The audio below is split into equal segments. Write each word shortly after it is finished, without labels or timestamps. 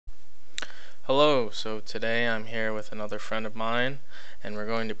Hello, so today I'm here with another friend of mine, and we're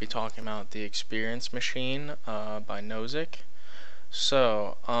going to be talking about The Experience Machine by Nozick.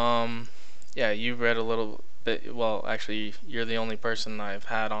 So, yeah, you read a little bit, well, actually, you're the only person I've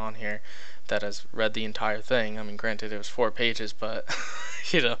had on here that has read the entire thing. I mean, granted, it was 4 pages, but,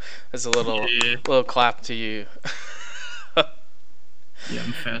 it's a Yeah, little clap to you. yeah, I'm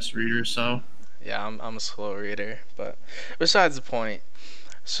a fast reader, so Yeah, I'm a slow reader, but besides the point.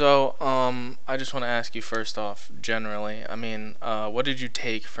 So, I just want to ask you first off, generally, I mean, what did you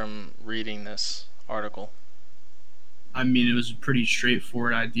take from reading this article? I mean, it was a pretty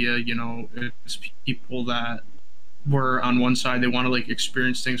straightforward idea. It's people that were on one side, they want to like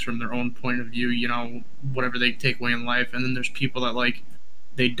experience things from their own point of view, whatever they take away in life, and then there's people that like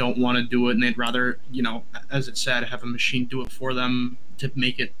they don't want to do it and they'd rather, as it said, have a machine do it for them to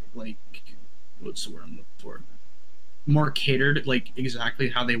make it like what's the word I'm looking for? More catered, like exactly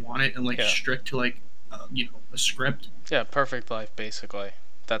how they want it, and like Yeah. strict to like a script. Yeah, perfect life, basically.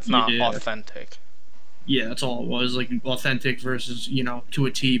 That's not Yeah, authentic. yeah, that's all it was. Like authentic versus, to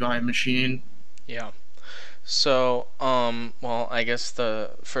a T by a machine. Yeah. So, well, I guess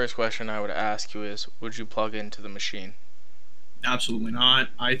the first question I would ask you is, would you plug into the machine? Absolutely not.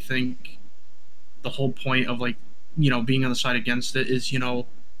 I think the whole point of like, being on the side against it is,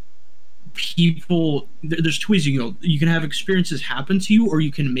 people. There's two ways you can go. You can have experiences happen to you, or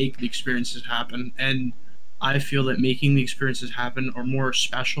you can make the experiences happen. And I feel that making the experiences happen are more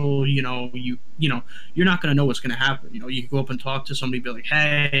special. You're not gonna know what's gonna happen. You can go up and talk to somebody, be like,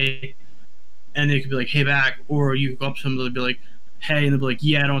 hey, and they could be like, "Hey, back," or you could go up to them and be like, "Hey," and they'll be like,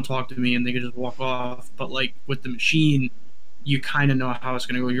 "Yeah, don't talk to me," and they could just walk off. But like with the machine, you kind of know how it's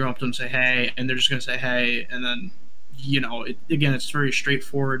gonna go. You're up to them, say, "Hey," and they're just gonna say, "Hey," and then again, it's very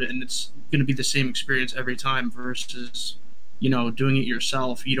straightforward, and it's gonna be the same experience every time. Versus, doing it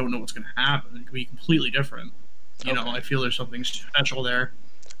yourself, you don't know what's gonna happen. It could be completely different. Okay. I feel there's something special there.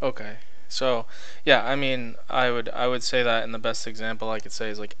 Okay. So, yeah, I mean, I would say that, and the best example I could say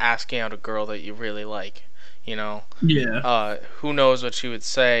is like asking out a girl that you really like, you know. Yeah, Who knows what she would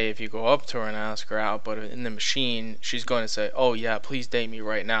say if you go up to her and ask her out, but in the machine, she's going to say, "Oh yeah, please date me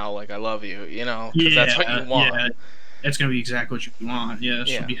right now, like I love you," because that's what you yeah, want. yeah. That's gonna be exactly what you want. Yeah,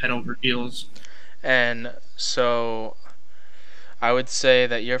 she'll Yeah. be head over heels. And so I would say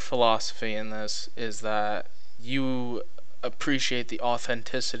that your philosophy in this is that you appreciate the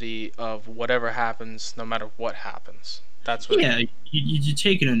authenticity of whatever happens, no matter what happens. That's what. Yeah, you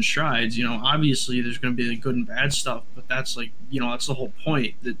take it in strides. Obviously there's going to be like good and bad stuff, but that's like that's the whole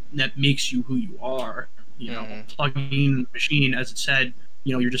point that makes you who you are. Hmm. Plugging the machine, as it said,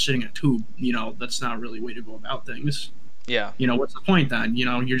 you're just sitting in a tube. That's not really a way to go about things. Yeah. What's the point then?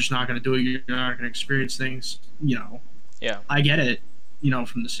 You're just not going to do it. You're not going to experience things. Yeah. I get it.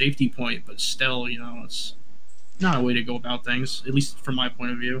 From the safety point, but still, it's not a way to go about things. At least from my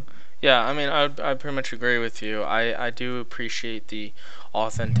point of view. Yeah, I mean, I pretty much agree with you. I do appreciate the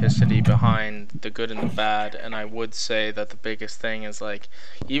authenticity behind the good and the bad, and I would say that the biggest thing is like,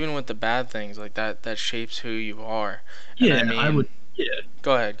 even with the bad things, like that shapes who you are. And I Yeah, I mean, would. Yeah,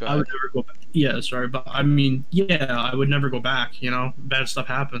 go ahead, go I would ahead. never go back. Yeah, sorry, but I mean, yeah, I would never go back. Bad stuff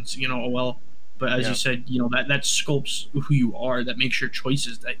happens. Oh well. But as you Yeah. said, that sculpts who you are. That makes your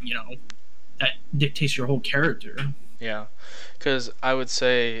choices. That dictates your whole character. Yeah, because I would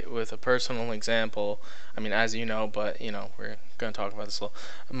say with a personal example, I mean, as you know, but we're gonna talk about this a little.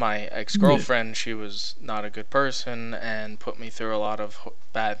 My Yeah, ex-girlfriend, she was not a good person and put me through a lot of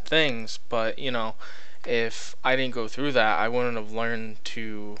bad things. But if I didn't go through that, I wouldn't have learned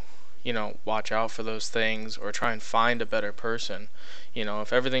to, watch out for those things or try and find a better person.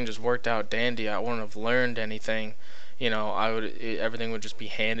 If everything just worked out dandy, I wouldn't have learned anything. Everything would just be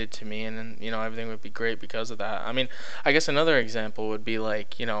handed to me, and then everything would be great because of that. I mean, I guess another example would be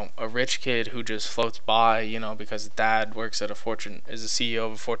like a rich kid who just floats by, because dad works at is a CEO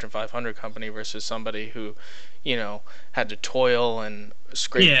of a Fortune 500 company versus somebody who had to toil and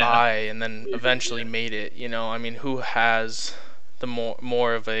scrape yeah, by and then eventually yeah, made it. I mean, who has the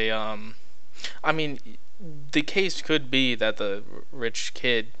more of a I mean, the case could be that the rich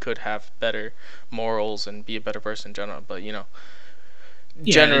kid could have better morals and be a better person in general, but yeah. It's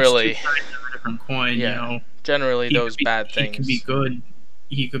two generally, sides of a different coin. yeah, generally those bad He could be things. good.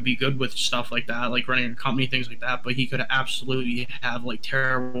 He could be good with stuff like that, like running a company, things like that. But he could absolutely have like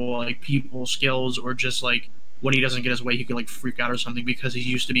terrible like people skills, or just like when he doesn't get his way, he could like freak out or something because he's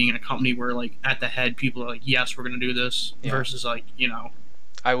used to being in a company where like at the head people are like, yes, we're gonna do this, Yeah, versus like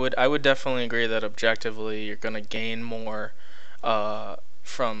I would definitely agree that objectively you're gonna gain more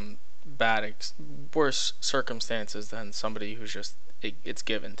from worse circumstances than somebody who's just it's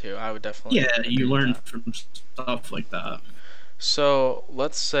given to. I would definitely Yeah, you agree with learn that. from stuff like that. So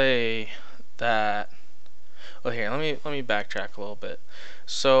let's say that. Well, here, let me backtrack a little bit.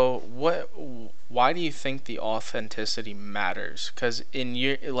 So, why do you think the authenticity matters? Because in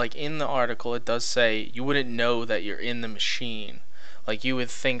the article, it does say you wouldn't know that you're in the machine. Like you would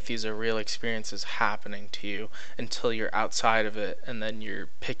think these are real experiences happening to you until you're outside of it, and then you're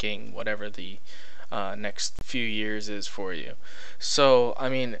picking whatever the next few years is for you. So, I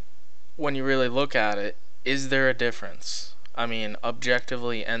mean, when you really look at it, is there a difference? I mean,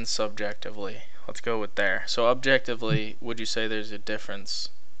 objectively and subjectively. Let's go with there. So, objectively, would you say there's a difference?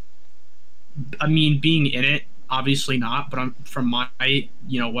 I mean, being in it, obviously not, but I'm from my,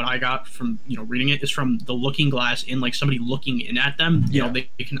 what I got from, reading it is from the looking glass in like somebody looking in at them, Yeah. they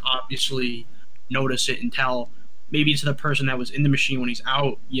can obviously notice it and tell maybe to the person that was in the machine when he's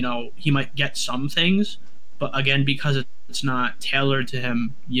out, he might get some things, but again, because it's not tailored to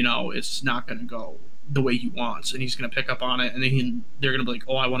him, it's not going to go the way he wants and he's going to pick up on it and then they're going to be like,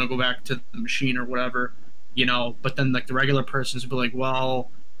 oh, I want to go back to the machine or whatever, but then like the regular person's be like, well,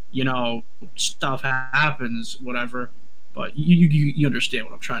 stuff happens, whatever. But you understand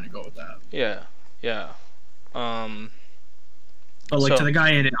what I'm trying to go with that. Yeah. Yeah. Um, But like to so, the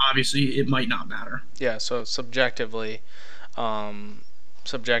guy in it, obviously it might not matter. yeah, so um,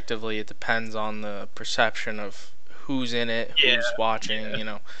 subjectively, it depends on the perception of who's in it, Yeah, who's watching,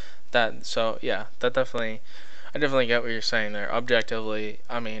 yeah, that. So, yeah, I definitely get what you're saying there. Objectively,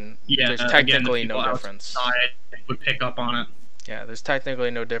 I mean, yeah. there's Again, the technically people no difference. outside would pick up on it. Yeah, there's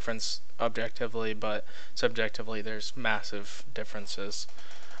technically no difference objectively, but subjectively, there's massive differences.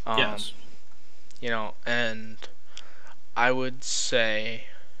 Um, Yes. and I would say,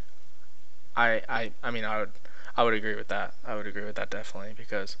 I mean, I would agree with that. I would agree with that definitely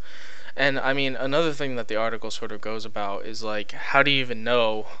because, and I mean, another thing that the article sort of goes about is like, how do you even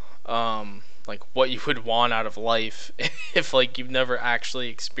know, like what you would want out of life if like you've never actually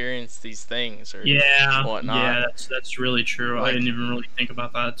experienced these things or Yeah, whatnot? yeah. That's really true. I Like, didn't even really think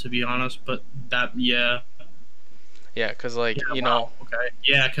about that to be honest. But that, yeah, yeah, because yeah. like Wow. Okay.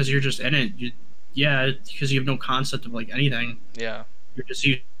 Yeah, because you're just in it. Yeah, because you have no concept of like anything. yeah, You're just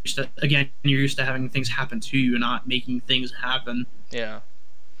used to, again, you're used to having things happen to you and not making things happen. yeah,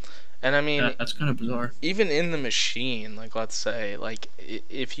 and I mean, That's kind of bizarre. even in the machine, like let's say, like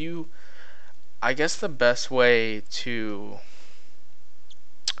if you, I guess the best way to,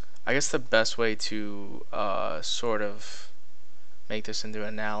 I guess the best way to sort of make this into an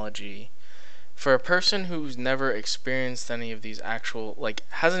analogy for a person who's never experienced any of these actual, like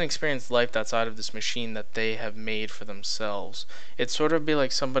hasn't experienced life outside of this machine that they have made for themselves, it'd sort of be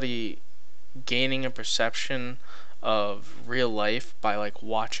like somebody gaining a perception of real life by like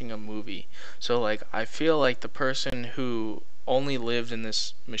watching a movie. So like I feel like the person who only lived in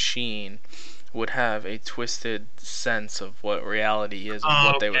this machine would have a twisted sense of what reality is and Oh,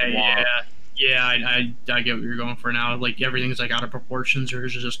 what they would okay, want. yeah, yeah. I get what you're going for now. Like everything's like out of proportions or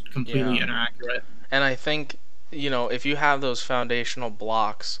is just completely Yeah. inaccurate. And I think, if you have those foundational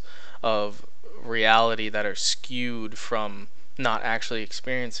blocks of reality that are skewed from not actually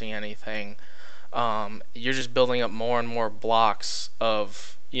experiencing anything, you're just building up more and more blocks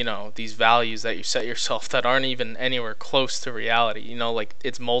of these values that you set yourself that aren't even anywhere close to reality. Like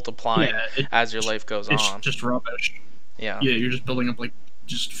it's multiplying Yeah, as your life goes it's on. just rubbish. Yeah, Yeah, you're just building up like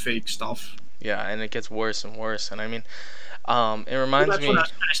just fake stuff. yeah, and it gets worse and worse. And I mean, it Well, reminds that's what I me.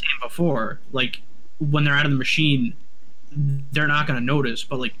 was kind of saying before. Like when they're out of the machine, they're not going to notice,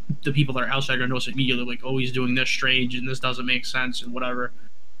 but like the people that are outside are going to notice immediately. Like, oh, he's doing this strange and this doesn't make sense and whatever.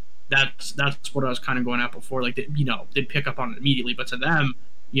 That's what I was kind of going at before. Like, they'd pick up on it immediately, but to them,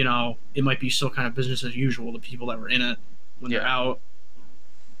 it might be still kind of business as usual. The people that were in it when they're Yeah, out.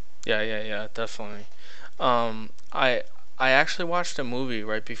 yeah, definitely. I actually watched a movie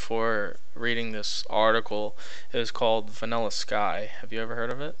right before reading this article. It was called Vanilla Sky. Have you ever heard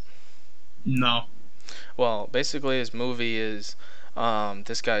of it? No. Well, basically, his movie is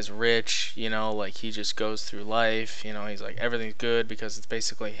this guy's rich, like he just goes through life, he's like, everything's good because it's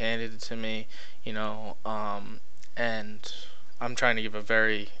basically handed to me, you know, and I'm trying to give a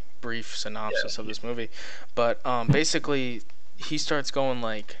very brief synopsis of Yeah. this movie, but basically, he starts going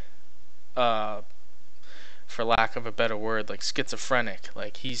like, uh, for lack of a better word, like schizophrenic.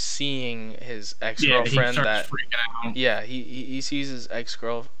 Like he's seeing his ex Yeah. He girlfriend starts that, freaking out. yeah, he sees his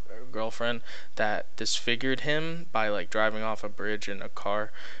girlfriend that disfigured him by like driving off a bridge in a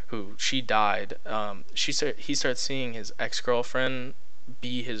car, who she died. He starts seeing his ex girlfriend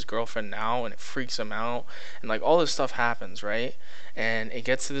be his girlfriend now, and it freaks him out, and like all this stuff happens, right? And it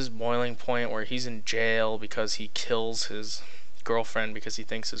gets to this boiling point where he's in jail because he kills his girlfriend because he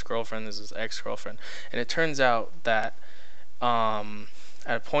thinks his girlfriend is his ex-girlfriend. And it turns out that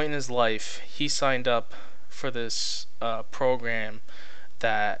at a point in his life, he signed up for this program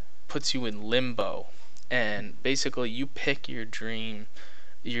that puts you in limbo. And basically, you pick your dream.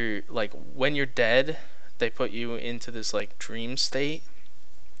 You're like, when you're dead, they put you into this like dream state,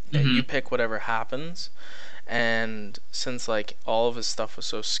 and you Mm-hmm. pick whatever happens. And since like all of his stuff was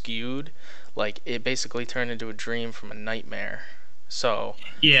so skewed, like it basically turned into a dream from a nightmare. So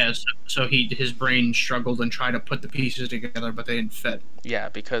Yeah, so his brain struggled and tried to put the pieces together, but they didn't fit. yeah,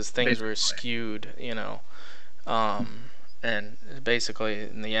 because things were Basically, skewed, and basically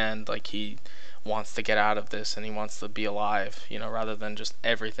in the end, like he wants to get out of this and he wants to be alive, rather than just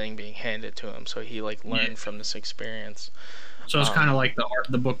everything being handed to him. So he like yeah. learned from this experience. So it's kind of Um, like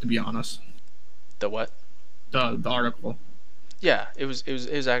the book, to be honest. the what? The article. Yeah, it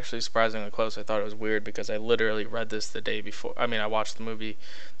was actually surprisingly close. I thought it was weird because I literally read this the day before. I mean, I watched the movie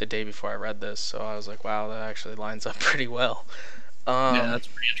the day before I read this, so I was like, wow, that actually lines up pretty well. Yeah, Um, that's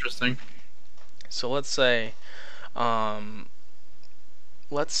pretty interesting. so um,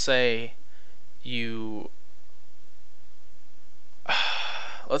 let's say you,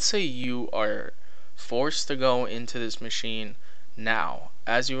 let's say you are forced to go into this machine now,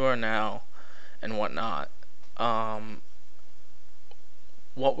 as you are now, and whatnot. Um,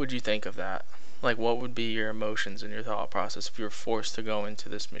 what would you think of that? Like, what would be your emotions and your thought process if you were forced to go into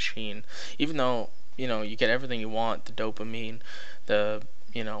this machine? Even though, you get everything you want, the dopamine, the,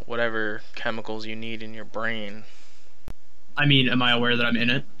 whatever chemicals you need in your brain. I mean, am I aware that I'm in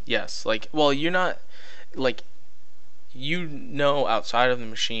it? Yes. Like, well, you're not, like, outside of the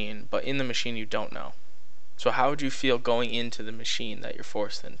machine, but in the machine you don't know. So how would you feel going into the machine that you're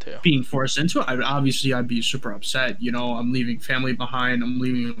forced into? Being forced into it, obviously I'd be super upset. I'm leaving family behind. I'm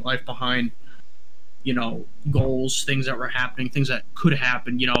leaving life behind. Goals, things that were happening, things that could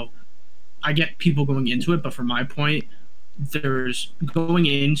happen. I get people going into it, but from my point, there's going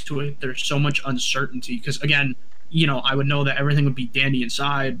into it. There's so much uncertainty because again, I would know that everything would be dandy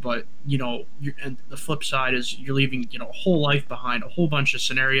inside, but and the flip side is you're leaving a whole life behind, a whole bunch of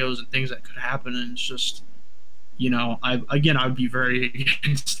scenarios and things that could happen, and it's just I would be very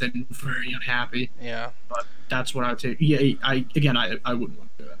against it and very unhappy. Yeah. But that's what I would take. Yeah, I wouldn't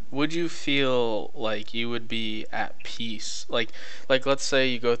want to do that. Would you feel like you would be at peace? Like let's say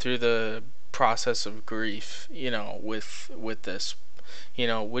you go through the process of grief, with this.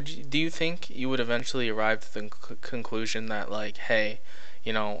 Do you think you would eventually arrive to the conclusion that like, hey,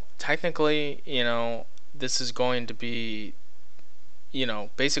 technically, this is going to be,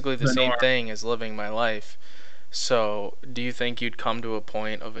 basically the The same norm. thing as living my life. So, do you think you'd come to a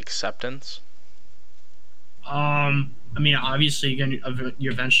point of acceptance? I mean, obviously, again,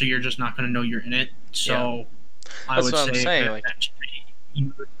 you're just not going to know you're in it. Yeah. So, I That's would what I'm say saying. that Like,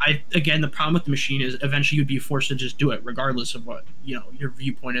 eventually, again, the problem with the machine is eventually you'd be forced to just do it, regardless of what your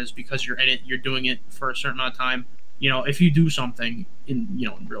viewpoint is, because you're in it. You're doing it for a certain amount of time. If you do something in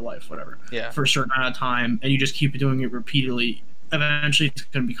real life, whatever, yeah. for a certain amount of time, and you just keep doing it repeatedly, eventually it's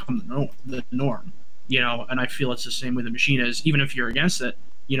going to become the norm. And I feel it's the same way the machine is. Even if you're against it,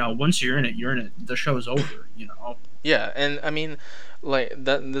 once you're in it, you're in it. The show's over. Yeah, and I mean, like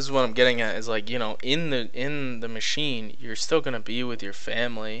that. This is what I'm getting at. Is like, in the machine, you're still gonna be with your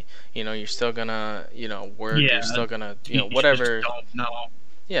family. You're still gonna work. You're Yeah, still gonna you just whatever. don't know.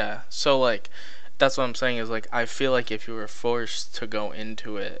 Yeah. So like, that's what I'm saying. Is like, I feel like if you were forced to go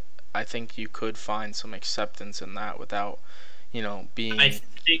into it, I think you could find some acceptance in that without I being.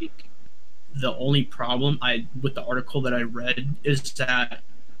 think the only problem I with the article that I read is that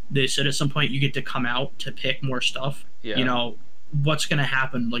they said at some point you get to come out to pick more stuff. Yeah. What's going to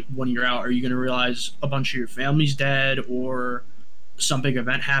happen like when you're out? Are you going to realize a bunch of your family's dead or some big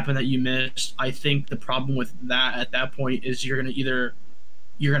event happened that you missed? I think the problem with that at that point is you're going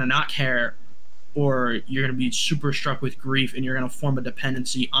to not care, or you're going to be super struck with grief and you're going to form a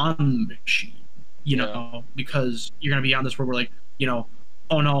dependency on the machine, Yeah. because you're going to be on this world where like,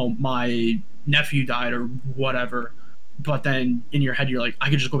 oh no, my nephew died or whatever. But then in your head, you're like, I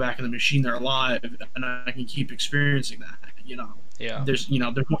could just go back in the machine, they're alive, and I can keep experiencing that. Yeah. There's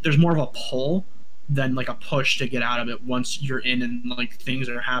more of a pull than like a push to get out of it once you're in and like things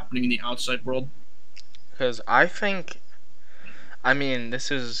are happening in the outside world. Because I think, I mean,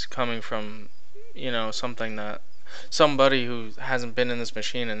 this is coming from, something that somebody who hasn't been in this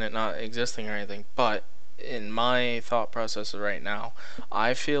machine and it not existing or anything, but in my thought process right now,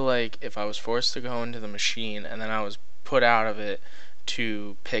 I feel like if I was forced to go into the machine and then I was put out of it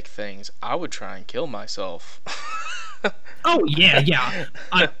to pick things, I would try and kill myself. Oh yeah, yeah.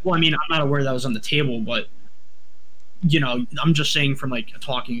 Well, I mean, I'm not aware that was on the table, but I'm just saying from like a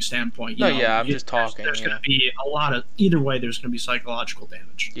talking standpoint, No, yeah, I'm just there's talking. going Yeah. to be a lot of either way. There's going to be psychological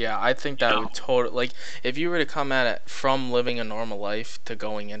damage. Yeah, I think You that know, would totally, like, if you were to come at it from living a normal life to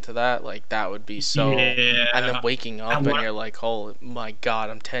going into that, like, that would be so. And then yeah. waking How, up and what, you're like, oh my God,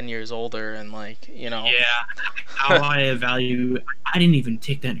 I'm 10 years older, and like, yeah, how I evaluate, I didn't even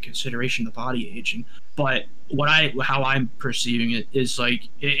take that into consideration, the body aging. But how I'm perceiving it is like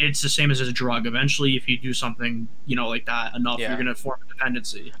it's the same as a drug. Eventually, if you do something, like that enough, you're yeah. gonna form a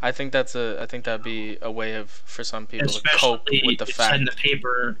dependency. I think that'd be a way of for some people to cope with Especially the it said in the fact.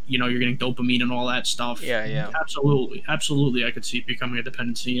 paper, you're getting dopamine and all that stuff. Yeah, yeah, Absolutely, absolutely, I could see it becoming a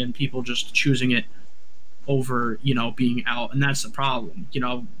dependency and people just choosing it over, being out, and that's the problem.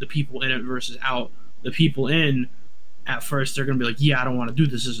 The people in it versus out. The people in, at first they're gonna be like, yeah, I don't want to do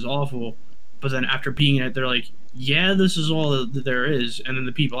this. This is awful. But then after being in it, they're like, yeah, this is all that there is. And then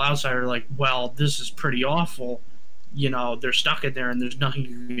the people outside are like, well, this is pretty awful. They're stuck in there and there's nothing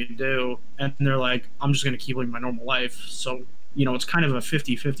you can do. And they're like, I'm just gonna keep living my normal life. So it's kind of a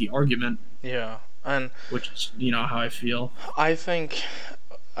 50-50 argument, yeah. And which is how I feel. I think,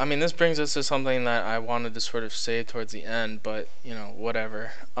 I mean, this brings us to something that I wanted to sort of say towards the end, but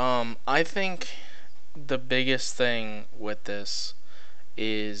whatever. I think the biggest thing with this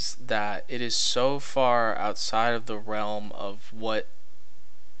is that it is so far outside of the realm of what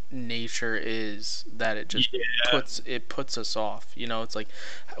nature is that it just Yeah, puts us off. It's like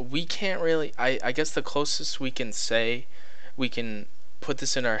we can't really. I guess the closest we can say we can put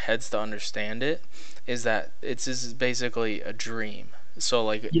this in our heads to understand it is that this is basically a dream. So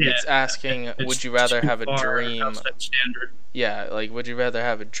like yeah, it's asking, would it's you rather too have a far dream? outside standard. Yeah, like would you rather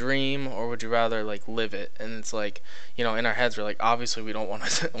have a dream or would you rather like live it? And it's like, in our heads we're like obviously we don't want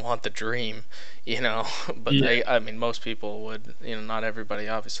to want the dream, but Yeah, I mean most people would, not everybody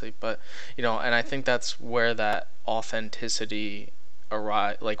obviously, but and I think that's where that authenticity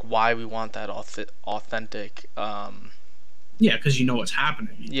arrive, like why we want that authentic yeah, because you know what's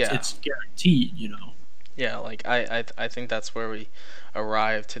happening. yeah. It's guaranteed. Yeah, like I think that's where we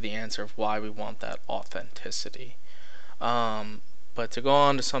arrive to the answer of why we want that authenticity. Um, but to go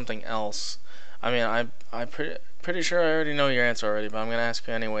on to something else, I mean, I pretty sure I already know your answer already, but I'm gonna ask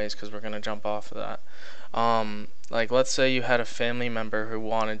you anyways because we're gonna jump off of that. Like let's say you had a family member who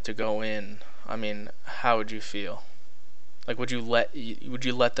wanted to go in. I mean, how would you feel? Like, would you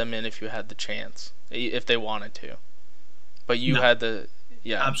let them in if you had the chance, if they wanted to, but you No, had the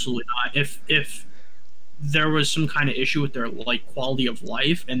yeah absolutely not. If there was some kind of issue with their like quality of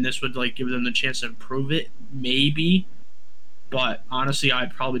life, and this would like give them the chance to improve it, maybe. But honestly,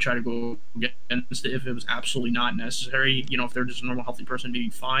 I'd probably try to go against it if it was absolutely not necessary. If they're just a normal, healthy person, maybe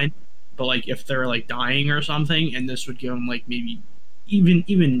fine. But like if they're like dying or something, and this would give them like maybe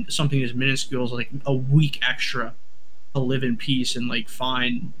even something as minuscule as like a week extra to live in peace and like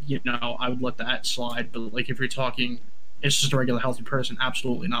fine, I would let that slide. But like if you're talking, it's just a regular healthy person,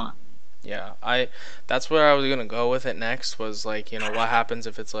 absolutely not. yeah. I That's where I was gonna go with it next was like what happens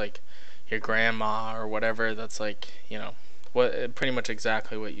if it's like your grandma or whatever that's like what pretty much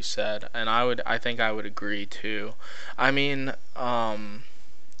exactly what you said, and I think I would agree too. I mean,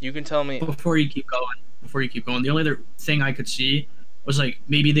 you can tell me. Before you keep going, the only other thing I could see was like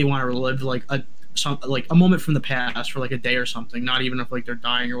maybe they want to relive like a moment from the past for like a day or something, not even if like they're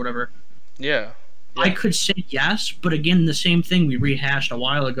dying or whatever. Yeah, I yeah, could say yes, but again, the same thing we rehashed a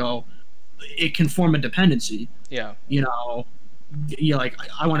while ago. It can form a dependency. yeah, You know, like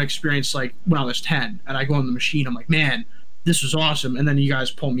I want to experience like when I was 10, and I go on the machine. I'm like, man, this was awesome. And then you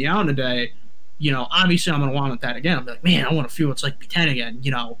guys pull me out in a day. Obviously I'm gonna want that again. I'm like, man, I want to feel what it's like to be 10 again.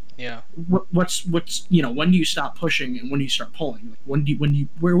 yeah, What's when do you stop pushing and when do you start pulling? Like,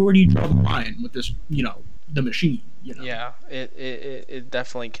 where do you draw the line with this? The machine. yeah. It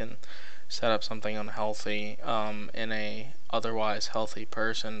definitely can set up something unhealthy in a otherwise healthy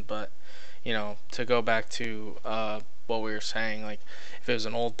person, but to go back to what we were saying, like if it was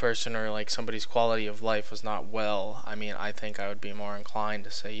an old person or like somebody's quality of life was not well, I mean, I think I would be more inclined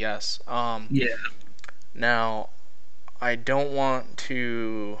to say yes. Yeah. Now, I don't want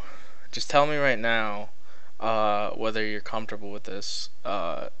to just tell me right now whether you're comfortable with this.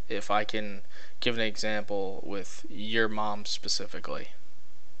 If I can give an example with your mom specifically.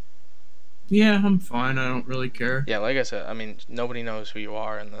 Yeah, I'm fine. I don't really care. Yeah, like I said, I mean, nobody knows who you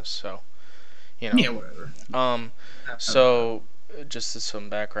are in this, so you know. Yeah, whatever. Um, so just as some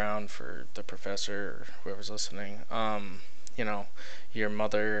background for the professor or whoever's listening, you know, your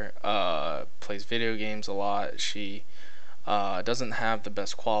mother plays video games a lot. She doesn't have the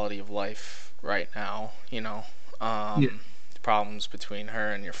best quality of life right now. Yeah. Problems between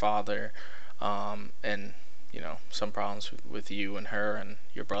her and your father, and some problems with you and her and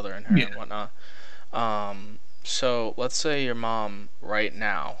your brother and her Yeah. and whatnot. So let's say your mom right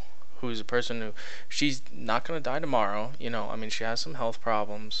now, who's a person who she's not gonna die tomorrow. I mean, she has some health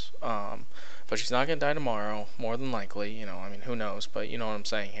problems, but she's not gonna die tomorrow, more than likely. I mean, who knows? But you know what I'm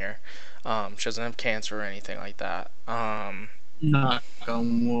saying here. She doesn't have cancer or anything like that. Knock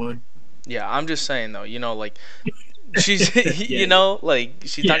on wood. Yeah, I'm just saying though. Like she's, Yeah. like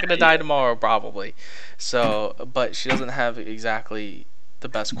she's Yeah. not gonna die Yeah. tomorrow probably. So, but she doesn't have exactly the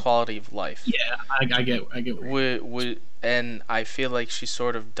best quality of life. Yeah. I get where you're And I feel like she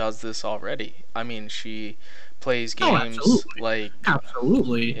sort of does this already. I mean, she plays Oh, games absolutely. like,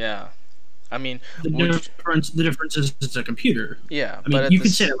 Absolutely. yeah. I mean, The would difference is it's a computer. yeah, I but mean, you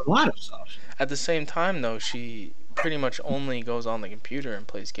could say that with a lot of stuff. at the same time though, she pretty much only goes on the computer and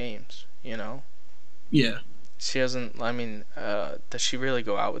plays games. Yeah. She doesn't. I mean, does she really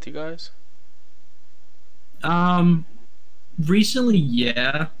go out with you guys? Um. Recently,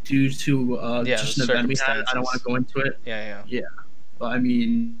 yeah, due to Yeah, the just an event we had. I don't want circumstances. to go into it. Yeah, yeah. Yeah, but I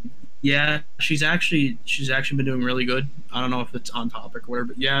mean, yeah, she's actually been doing really good. I don't know if it's on topic or whatever,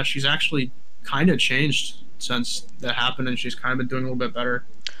 but yeah, she's actually kind of changed since that happened, and she's kind of been doing a little bit better.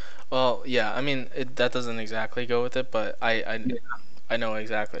 Well, yeah. I mean, that doesn't exactly go with it, but Yeah. I know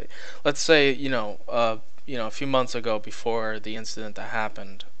exactly. Let's say, a few months ago before the incident that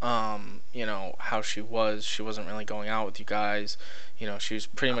happened, how she wasn't really going out with you guys. She was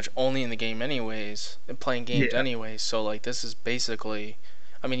pretty much only in the game anyways and playing games Yeah. anyways. So like this is basically,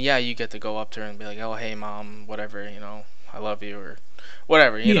 I mean, yeah, you get to go up to her and be like, "Oh, hey mom, whatever, I love you," or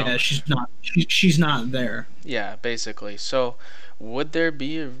whatever. Yeah, she's not there. Yeah, basically. So would there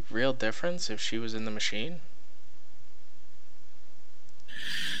be a real difference if she was in the machine?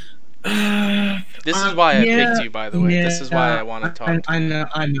 This is why I Yeah, picked you, by the way. This is why yeah, I want to talk to I you. know,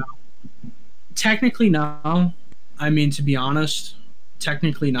 I know. Technically, no. I mean, to be honest,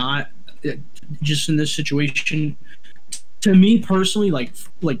 technically not. It, just in this situation, to me personally, like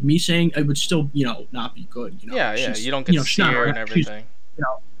me saying it would still, not be good. Yeah, yeah. She's, You don't get to she's see not her around. and She's, everything.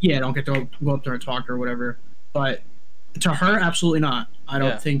 yeah, I don't get to go up there and talk to her or whatever. But to her, absolutely not. I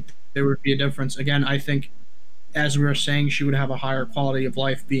don't Yeah, think there would be a difference. Again, I think, as we were saying, she would have a higher quality of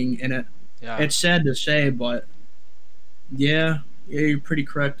life being in it. yeah, It's sad to say, but yeah, you're pretty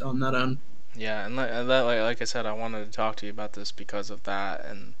correct on that end. yeah. And like I said, I wanted to talk to you about this because of that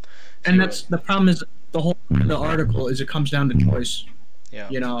and see And what. that's the problem is the article is it comes down to choice. Yeah,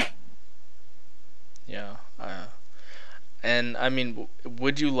 You know, yeah. And I mean,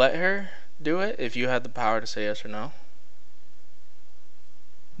 would you let her do it if you had the power to say yes or no?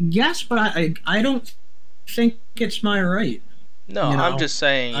 yes, but I don't think it's my right. No, You I'm know, just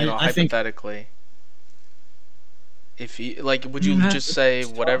saying, I think hypothetically, if you like, would you just say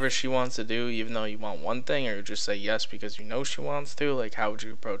it's whatever tough. she wants to do, even though you want one thing, or just say yes because you know she wants to? Like, how would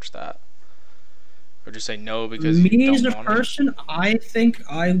you approach that? Or just say no because you Me as don't a want her? person, I think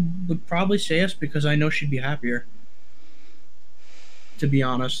I would probably say yes because I know she'd be happier. To be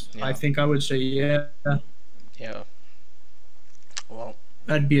honest, I Yeah, think I would say yeah. yeah. Well,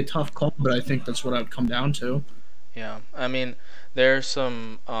 That'd be a tough call, but I think that's what I'd come down to. yeah. I mean, there are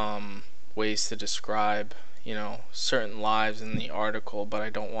some ways to describe, certain lives in the article, but I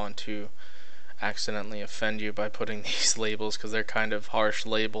don't want to accidentally offend you by putting these labels because they're kind of harsh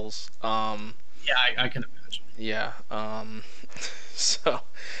labels. Yeah, I can imagine. Yeah. So,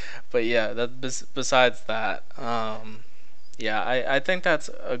 but yeah, besides that, yeah, I think that's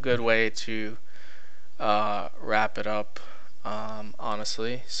a good way to wrap it up,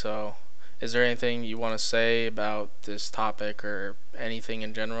 honestly. So, is there anything you want to say about this topic or anything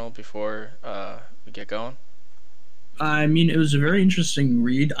in general before we get going? I mean, it was a very interesting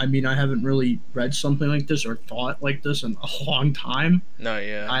read. I mean, I haven't really read something like this or thought like this in a long time. No,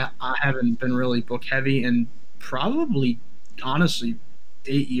 yeah, I haven't been really book heavy in probably, honestly,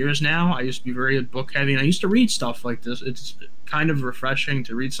 8 years now. I used to be very book heavy, and I used to read stuff like this. It's kind of refreshing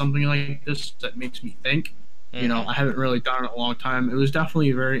to read something like this that makes me think. mhm. I haven't really done it in a long time. It was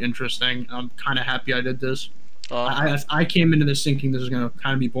definitely very interesting. I'm kind of happy I did this. Well, I came into this thinking this was going to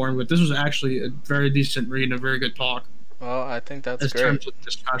kind of be boring, but this was actually a very decent read and a very good talk well, I think that's as great. terms of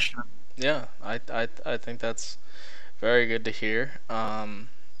discussion. Yeah, I think that's very good to hear.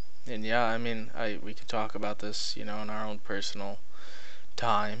 And yeah, I mean, we could talk about this, in our own personal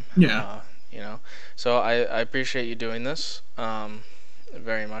time. Yeah. So I appreciate you doing this,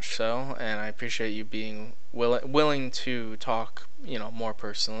 very much so, and I appreciate you being willing to talk, more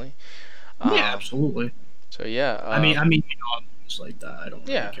personally. Yeah, Um, absolutely. so yeah, I'm just like that. I don't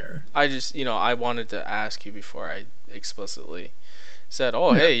really yeah. care. I just, I wanted to ask you before I explicitly said,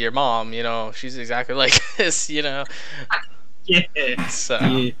 "Oh, Yeah. hey, your mom, she's exactly like this." Yeah. So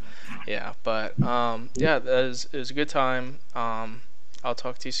Yeah. yeah, but yeah, it was a good time. I'll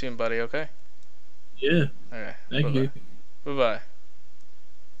talk to you soon, buddy. Okay. Yeah. Okay. Bye Thank bye. you. Bye bye.